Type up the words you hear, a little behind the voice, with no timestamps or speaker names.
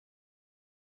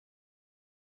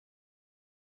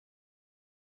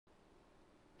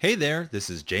Hey there,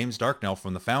 this is James Darknell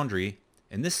from the Foundry.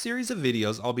 In this series of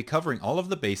videos, I'll be covering all of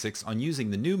the basics on using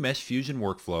the new Mesh Fusion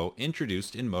workflow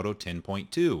introduced in MODO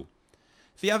 10.2.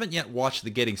 If you haven't yet watched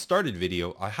the Getting Started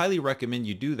video, I highly recommend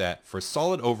you do that for a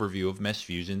solid overview of Mesh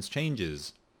Fusion's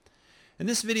changes. In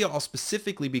this video, I'll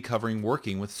specifically be covering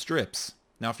working with strips.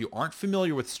 Now, if you aren't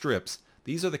familiar with strips,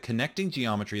 these are the connecting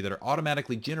geometry that are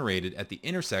automatically generated at the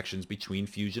intersections between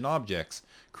Fusion objects,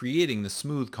 creating the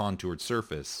smooth contoured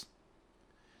surface.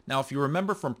 Now, if you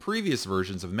remember from previous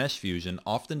versions of Mesh Fusion,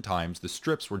 oftentimes the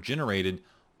strips were generated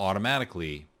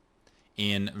automatically.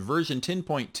 In version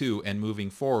 10.2 and moving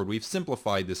forward, we've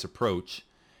simplified this approach.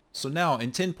 So now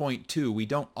in 10.2, we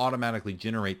don't automatically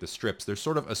generate the strips. They're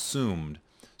sort of assumed.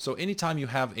 So anytime you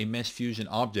have a Mesh Fusion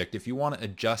object, if you want to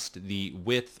adjust the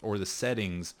width or the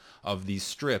settings of these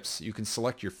strips, you can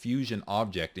select your Fusion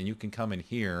object and you can come in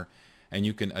here and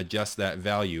you can adjust that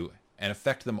value and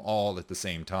affect them all at the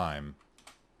same time.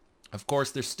 Of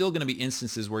course, there's still going to be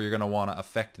instances where you're going to want to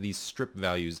affect these strip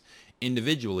values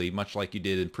individually, much like you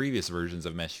did in previous versions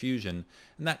of Mesh Fusion,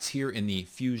 and that's here in the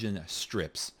Fusion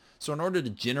strips. So in order to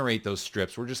generate those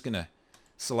strips, we're just going to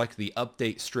select the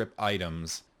Update Strip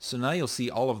Items. So now you'll see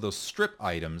all of those strip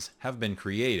items have been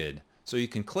created. So you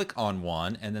can click on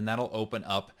one, and then that'll open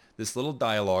up this little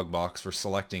dialog box for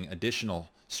selecting additional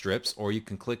strips, or you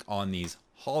can click on these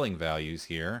hauling values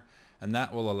here, and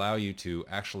that will allow you to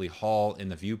actually haul in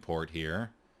the viewport here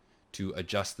to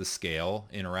adjust the scale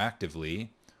interactively.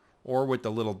 Or with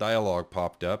the little dialog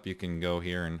popped up, you can go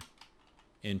here and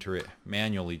enter it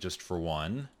manually just for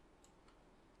one.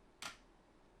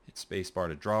 Hit spacebar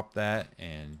to drop that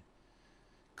and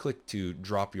click to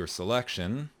drop your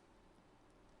selection.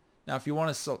 Now if you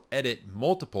want to edit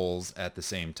multiples at the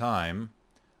same time,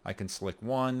 I can select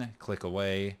one, click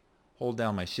away, hold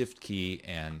down my shift key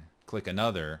and click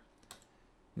another.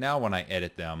 Now when I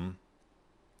edit them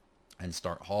and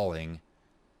start hauling,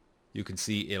 you can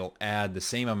see it'll add the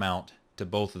same amount to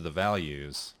both of the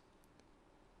values.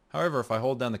 However, if I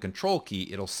hold down the control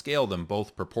key, it'll scale them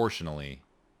both proportionally.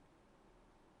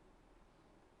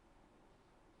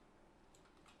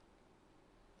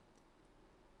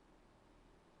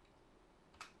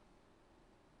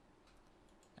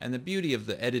 And the beauty of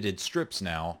the edited strips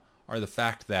now are the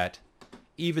fact that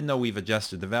even though we've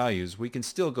adjusted the values, we can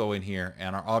still go in here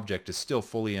and our object is still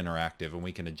fully interactive and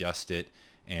we can adjust it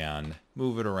and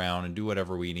move it around and do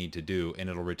whatever we need to do, and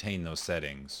it'll retain those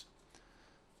settings.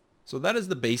 So that is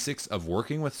the basics of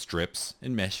working with strips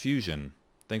in Mesh Fusion.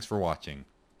 Thanks for watching.